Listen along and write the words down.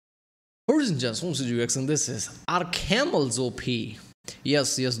Ladies and gents, this is, are camels OP?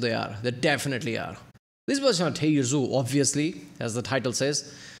 Yes, they are. They definitely are. This was on TierZoo, obviously, as the title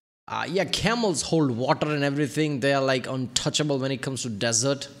says. Yeah, camels hold water and everything. They are like untouchable when it comes to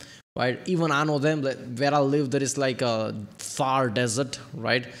desert, right? Even I know them. Like, where I live, there is like a far desert,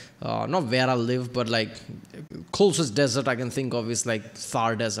 right? Not where I live, but like closest desert I can think of is like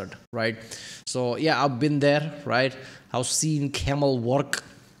Thar Desert, right? So yeah, I've been there, right? I've seen camel work,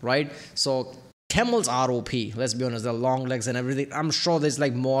 right? So camels are OP. Let's be honest, they're long legs and everything. I'm sure there's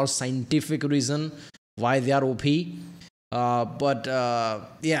like more scientific reason why they are OP.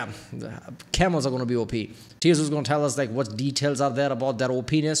 Yeah, camels are going to be OP. TierZoo is going to tell us like what details are there about their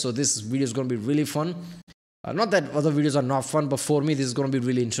OPness. So this video is going to be really fun. Not that other videos are not fun, but for me this is going to be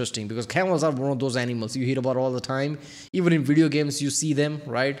really interesting because camels are one of those animals you hear about all the time. Even in video games you see them,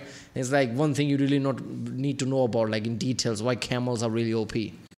 right? It's like one thing you really not need to know about, like in details, why camels are really OP.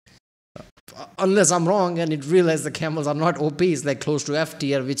 Unless I'm wrong and it realize the camels are not OP, it's like close to F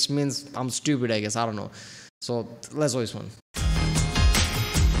tier, which means I'm stupid, I guess. I don't know. So let's always fun.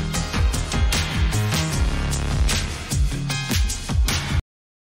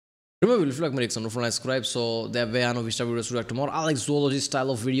 Remember, if you like my reaction, don't forget to subscribe so that way I know which type of videos to react to more. I like zoology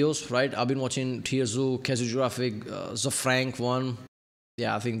style of videos, right? I've been watching TierZoo, Geographic, Frank one.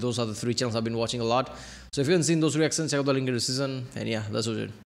 Yeah, I think those are the 3 channels I've been watching a lot. So if you haven't seen those reactions, check out the link in the description. And yeah, that's what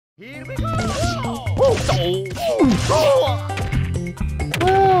it. Here we go.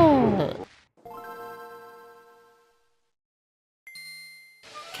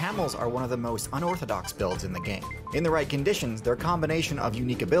 Camels are one of the most unorthodox builds in the game. In the right conditions, their combination of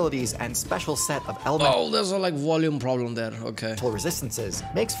unique abilities and special set of elemental there's a like volume problem there. Okay. Resistances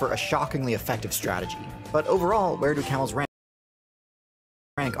makes for a shockingly effective strategy. But overall, where do camels rank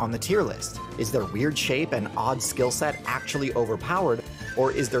on the tier list? Is their weird shape and odd skill set actually overpowered,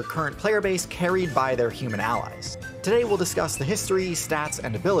 or is their current player base carried by their human allies? Today we'll discuss the history, stats,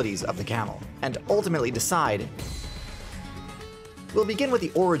 and abilities of the camel, and ultimately decide. We'll begin with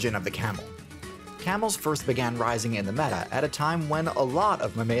the origin of the camel. Camels first began rising in the meta at a time when a lot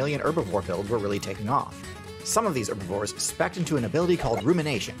of mammalian herbivore builds were really taking off. Some of these herbivores spec'd into an ability called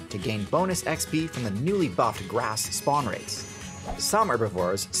rumination to gain bonus XP from the newly buffed grass spawn rates. Some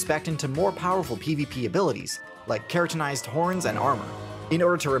herbivores spec'd into more powerful PvP abilities, like keratinized horns and armor, in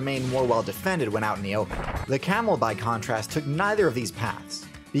order to remain more well defended when out in the open. The camel, by contrast, took neither of these paths.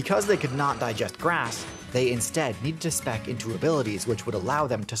 Because they could not digest grass, they instead needed to spec into abilities which would allow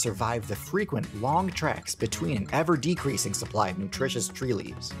them to survive the frequent long treks between an ever-decreasing supply of nutritious tree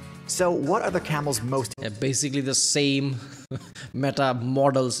leaves. So what are the camel's most basically the same meta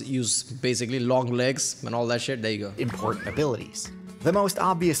models use basically long legs and all that shit. There you go. Important abilities? The most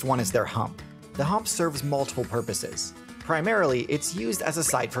obvious one is their hump. The hump serves multiple purposes. Primarily, it's used as a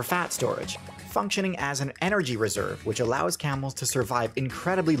site for fat storage, functioning as an energy reserve which allows camels to survive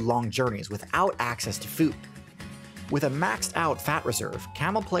incredibly long journeys without access to food. With a maxed out fat reserve,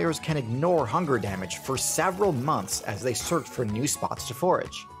 camel players can ignore hunger damage for several months as they search for new spots to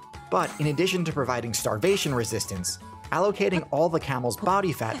forage. But in addition to providing starvation resistance, allocating all the camel's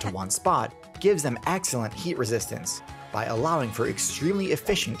body fat to one spot gives them excellent heat resistance by allowing for extremely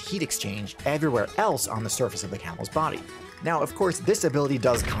efficient heat exchange everywhere else on the surface of the camel's body. Now, of course, this ability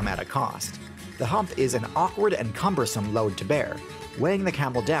does come at a cost. The hump is an awkward and cumbersome load to bear, weighing the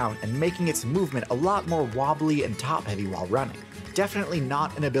camel down and making its movement a lot more wobbly and top-heavy while running. Definitely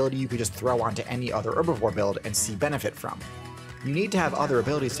not an ability you could just throw onto any other herbivore build and see benefit from. You need to have other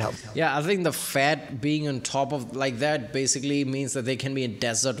abilities to help. Yeah, I think the fat being on top of like that basically means that they can be in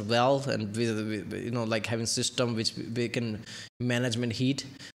desert well and like having system which they can management heat.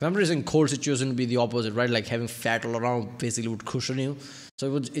 Remember, in cold situation would be the opposite, right? Like having fat all around basically would cushion you.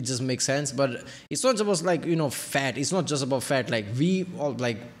 So it just makes sense. But it's not just like fat. It's not just about fat. Like we all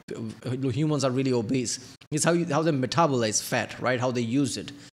like humans are really obese. It's how they metabolize fat, right? How they use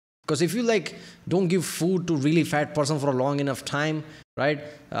it. Because if you like don't give food to really fat person for a long enough time, right,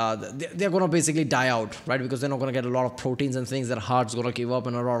 they're gonna basically die out, right? Because they're not gonna get a lot of proteins and things. Their heart's gonna give up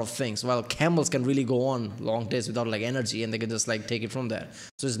and a lot of things. While camels can really go on long days without like energy, and they can just like take it from there.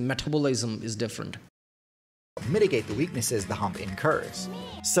 So his metabolism is different. Mitigate the weaknesses the hump incurs.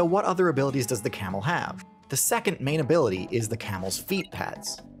 So what other abilities does the camel have? The second main ability is the camel's feet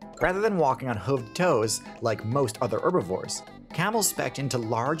pads. Rather than walking on hooved toes like most other herbivores, camels spec into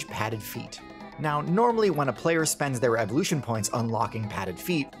large padded feet. Now, normally when a player spends their evolution points unlocking padded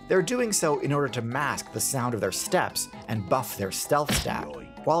feet, they're doing so in order to mask the sound of their steps and buff their stealth stat.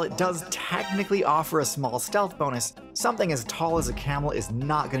 While it does technically offer a small stealth bonus, something as tall as a camel is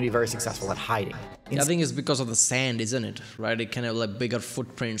not going to be very successful at hiding. I think it's because of the sand, isn't it? Right? It can have like bigger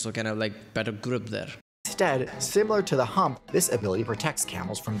footprints, so can have like better grip there. Instead, similar to the hump, this ability protects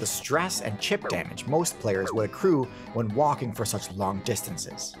camels from the stress and chip damage most players would accrue when walking for such long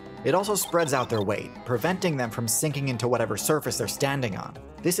distances. It also spreads out their weight, preventing them from sinking into whatever surface they're standing on.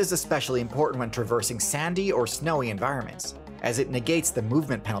 This is especially important when traversing sandy or snowy environments, as it negates the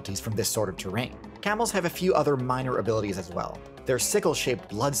movement penalties from this sort of terrain. Camels have a few other minor abilities as well. Their sickle-shaped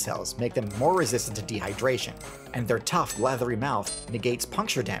blood cells make them more resistant to dehydration, and their tough, leathery mouth negates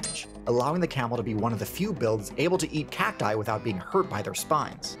puncture damage, allowing the camel to be one of the few builds able to eat cacti without being hurt by their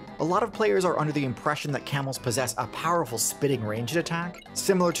spines. A lot of players are under the impression that camels possess a powerful spitting ranged attack,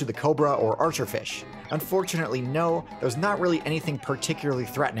 similar to the cobra or archerfish. Unfortunately, no, there's not really anything particularly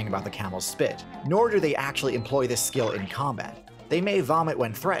threatening about the camel's spit, nor do they actually employ this skill in combat. They may vomit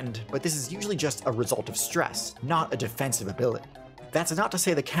when threatened, but this is usually just a result of stress, not a defensive ability. That's not to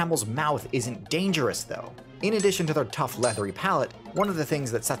say the camel's mouth isn't dangerous though. In addition to their tough leathery palate, one of the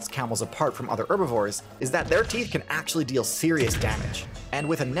things that sets camels apart from other herbivores is that their teeth can actually deal serious damage. And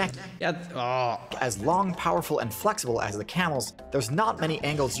with a neck as long, powerful, and flexible as the camel's, there's not many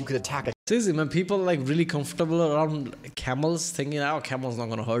angles you could attack a Seriously, man, people like really comfortable around camels, thinking, oh, camel's not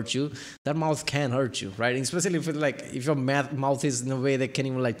gonna hurt you. That mouth can hurt you, right? Especially if your mouth is in a way that can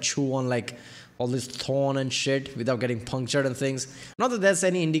even like chew on like all this thorn and shit without getting punctured and things. Not that that's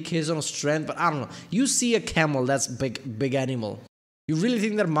any indication of strength, but I don't know. You see a camel, that's big animal. You really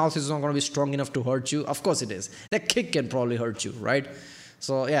think their mouth is not gonna be strong enough to hurt you? Of course it is. That kick can probably hurt you, right?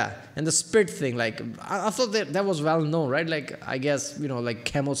 So yeah, and the spit thing, like I thought that was well known, right? Like I guess, you know, like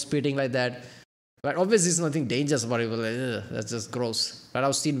camel spitting like that. But obviously it's nothing dangerous about it, but like, that's just gross. But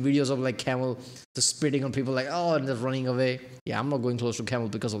I've seen videos of like camel just spitting on people like, oh, and just running away. Yeah, I'm not going close to camel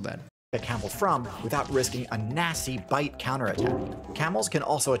because of that. A camel from without risking a nasty bite counterattack. Camels can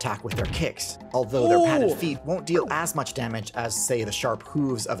also attack with their kicks, although their padded feet won't deal as much damage as, say, the sharp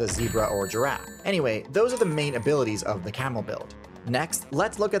hooves of a zebra or giraffe. Anyway, those are the main abilities of the camel build. Next,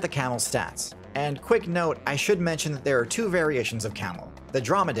 let's look at the camel's stats. And quick note, I should mention that there are two variations of camel, the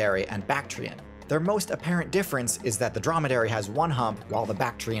dromedary and Bactrian. Their most apparent difference is that the dromedary has one hump while the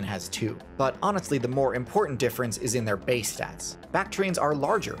Bactrian has two. But honestly, the more important difference is in their base stats. Bactrians are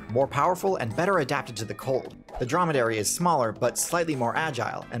larger, more powerful, and better adapted to the cold. The dromedary is smaller, but slightly more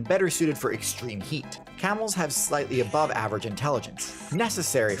agile, and better suited for extreme heat. Camels have slightly above average intelligence,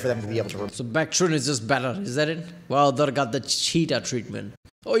 necessary for them to be able to... So Bactrian is just better, is that it? Well, they got the cheetah treatment.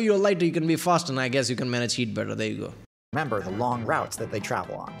 Oh, you're lighter, you can be faster, and I guess you can manage heat better. There you go. Remember the long routes that they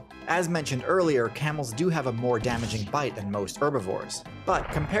travel on. As mentioned earlier, camels do have a more damaging bite than most herbivores. But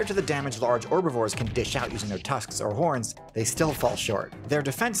compared to the damage large herbivores can dish out using their tusks or horns, they still fall short. Their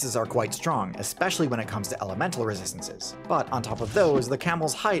defenses are quite strong, especially when it comes to elemental resistances. But on top of those, the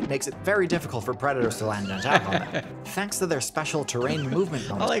camel's height makes it very difficult for predators to land an attack on them. Thanks to their special terrain movement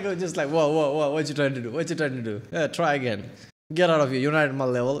bonus. I like it, just like, whoa, what you trying to do? What you trying to do? Yeah, try again. Get out of here, you're not at my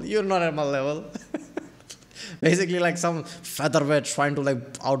level. You're not at my level. Basically like some featherweight trying to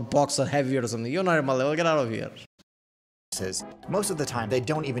like outbox a heavyweight or something. You're not at my level, get out of here. Most of the time they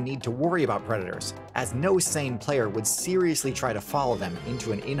don't even need to worry about predators, as no sane player would seriously try to follow them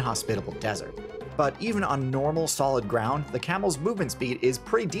into an inhospitable desert. But even on normal solid ground, the camel's movement speed is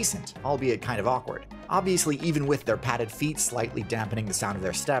pretty decent, albeit kind of awkward. Obviously, even with their padded feet slightly dampening the sound of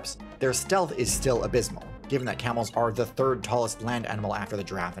their steps, their stealth is still abysmal, given that camels are the third tallest land animal after the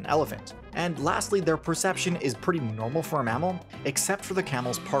giraffe and elephant. And lastly, their perception is pretty normal for a mammal, except for the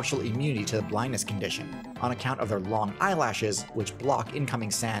camel's partial immunity to the blindness condition, on account of their long eyelashes, which block incoming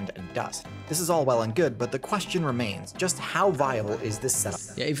sand and dust. This is all well and good, but the question remains, just how viable is this setup?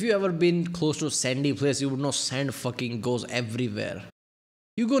 Yeah, if you ever been close to a sandy place, you would know sand fucking goes everywhere.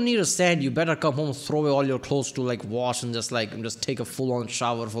 You go near a sand, you better come home, throw away all your clothes to like wash and just take a full-on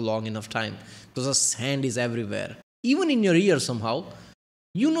shower for long enough time, because the sand is everywhere. Even in your ear somehow.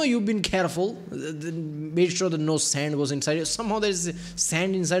 You know you've been careful, made sure that no sand goes inside you. Somehow there's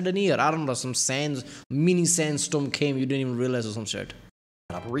sand inside an ear. I don't know, some mini sandstorm came, you didn't even realize or some shit.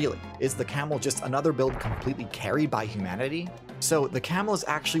 Really? Is the camel just another build completely carried by humanity? So the camel is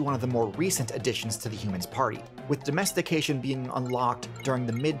actually one of the more recent additions to the humans' party, with domestication being unlocked during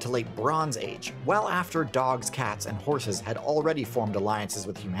the mid to late Bronze Age, well after dogs, cats, and horses had already formed alliances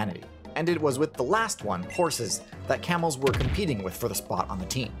with humanity. And it was with the last one, horses, that camels were competing with for the spot on the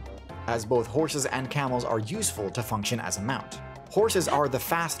team, as both horses and camels are useful to function as a mount. Horses are the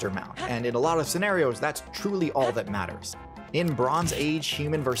faster mount, and in a lot of scenarios that's truly all that matters. In Bronze Age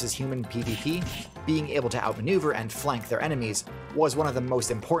human versus human PvP, being able to outmaneuver and flank their enemies was one of the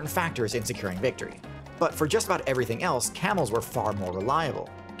most important factors in securing victory. But for just about everything else, camels were far more reliable.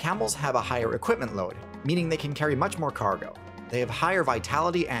 camels have a higher equipment load, meaning they can carry much more cargo. They have higher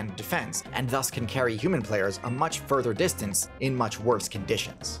vitality and defense, and thus can carry human players a much further distance in much worse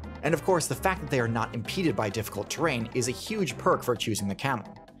conditions. And of course, the fact that they are not impeded by difficult terrain is a huge perk for choosing the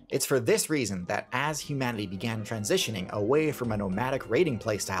camel. It's for this reason that as humanity began transitioning away from a nomadic raiding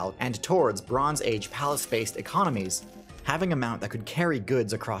playstyle and towards Bronze Age palace-based economies, having a mount that could carry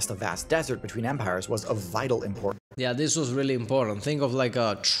goods across the vast desert between empires was of vital importance. Yeah, this was really important. Think of like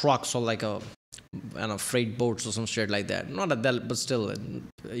a trucks or like a freight boats or some shit like that. Not at that, but still,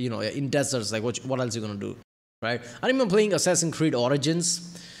 you know, in deserts, like what else you gonna do, right? I remember playing Assassin's Creed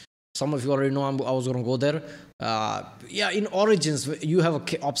Origins. Some of you already know I was gonna go there. Yeah, in Origins, you have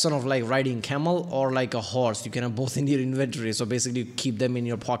an option of like riding camel or like a horse. You can have both in your inventory, so basically keep them in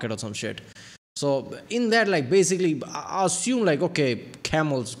your pocket or some shit. So in that, like basically, I assume like, okay,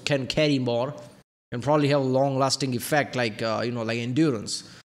 camels can carry more and probably have a long-lasting effect, like you know, like endurance.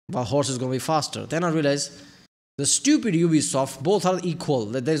 While horse is going to be faster. Then I realized the stupid Ubisoft, both are equal.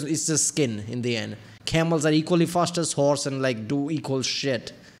 That it's just skin in the end. Camels are equally fast as horse and like do equal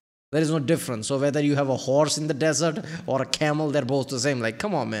shit. There is no difference. So whether you have a horse in the desert or a camel, they're both the same. Like,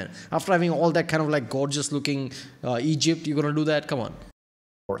 come on, man. After having all that kind of like gorgeous looking Egypt, you're going to do that? Come on.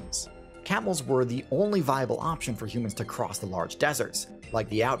 Camels were the only viable option for humans to cross the large deserts, like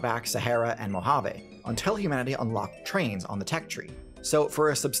the Outback, Sahara, and Mojave, until humanity unlocked trains on the tech tree. So for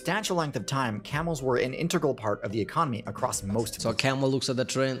a substantial length of time, camels were an integral part of the economy across most of So a camel looks at the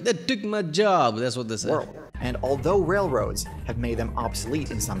train, they took my job, that's what they say. World. And although railroads have made them obsolete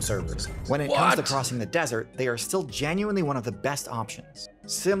in some servers, when it comes to crossing the desert, they are still genuinely one of the best options.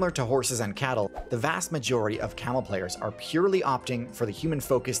 Similar to horses and cattle, the vast majority of camel players are purely opting for the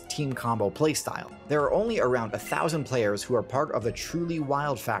human-focused team combo playstyle. There are only around 1,000 players who are part of the truly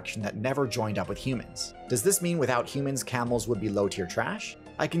wild faction that never joined up with humans. Does this mean without humans, camels would be low-tier trash?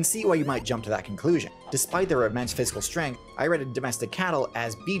 I can see why you might jump to that conclusion. Despite their immense physical strength, I rated domestic cattle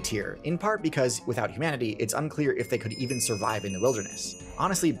as B tier, in part because without humanity, it's unclear if they could even survive in the wilderness.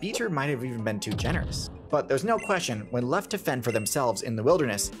 Honestly, B tier might have even been too generous. But there's no question, when left to fend for themselves in the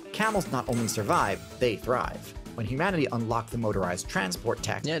wilderness, camels not only survive, they thrive. When humanity unlocked the motorized transport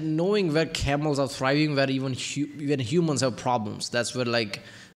tech. Yeah, knowing where camels are thriving, where even humans have problems, that's where like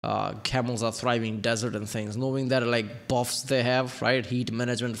camels are thriving, desert and things. Knowing that like buffs they have, right? Heat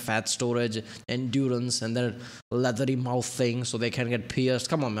management, fat storage, endurance, and their leathery mouth thing so they can get pierced.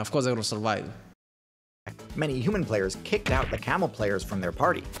 Come on, man, of course they're gonna survive. Many human players kicked out the camel players from their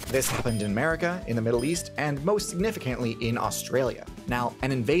party. This happened in America, in the Middle East, and most significantly in Australia. Now,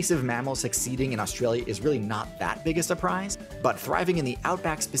 an invasive mammal succeeding in Australia is really not that big a surprise, but thriving in the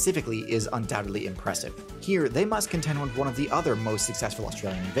outback specifically is undoubtedly impressive. Here, they must contend with one of the other most successful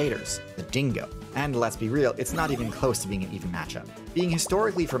Australian invaders, the dingo. And let's be real, it's not even close to being an even matchup. Being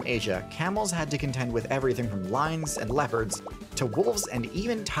historically from Asia, camels had to contend with everything from lions and leopards to wolves and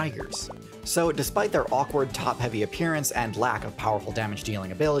even tigers. So despite their awkward top-heavy appearance and lack of powerful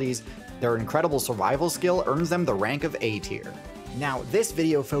damage-dealing abilities, their incredible survival skill earns them the rank of A tier. Now, this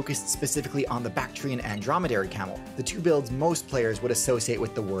video focused specifically on the Bactrian and Dromedary camel, the two builds most players would associate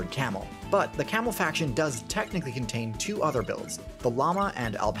with the word camel. But the camel faction does technically contain two other builds, the llama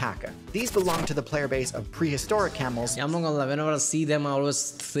and alpaca. These belong to the player base of prehistoric camels. Yeah, I'm not gonna lie, whenever I see them, I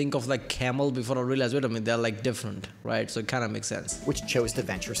always think of like camel before I realize, wait a minute, they're like different, right? So it kind of makes sense. Which chose to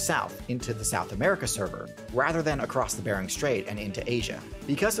venture south into the South America server, rather than across the Bering Strait and into Asia.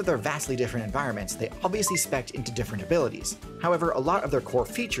 Because of their vastly different environments, they obviously spec'd into different abilities. However, a lot of their core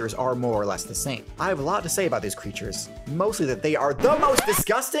features are more or less the same. I have a lot to say about these creatures, mostly that they are the most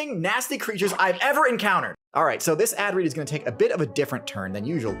disgusting, nasty creatures I've ever encountered. Alright, so this ad read is going to take a bit of a different turn than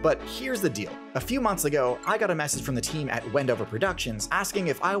usual, but here's the deal. A few months ago, I got a message from the team at Wendover Productions asking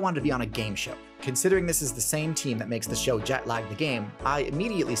if I wanted to be on a game show. Considering this is the same team that makes the show Jetlag the Game, I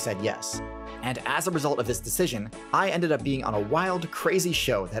immediately said yes. And as a result of this decision, I ended up being on a wild, crazy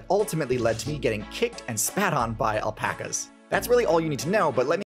show that ultimately led to me getting kicked and spat on by alpacas. That's really all you need to know, but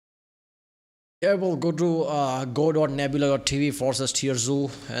let me... Yeah, well, go to go.nebula.tv forces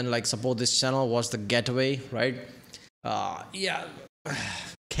TierZoo and like support this channel, watch the getaway, right? Yeah,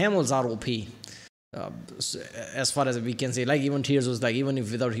 camels are OP. As far as we can say, like even TierZoo is like, even if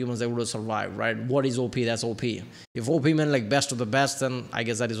without humans they would have survived, right? What is OP? That's OP. If OP meant like best of the best, then I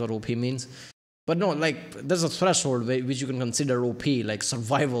guess that is what OP means. But no, like there's a threshold which you can consider OP, like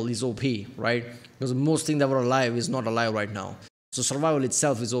survival is OP, right? Because most things that were alive is not alive right now. So survival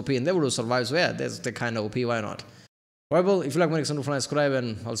itself is OP, and they would have survived, so yeah, that's the kind of OP, why not? Alright, well, if you like my next one, subscribe,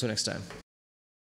 and I'll see you next time.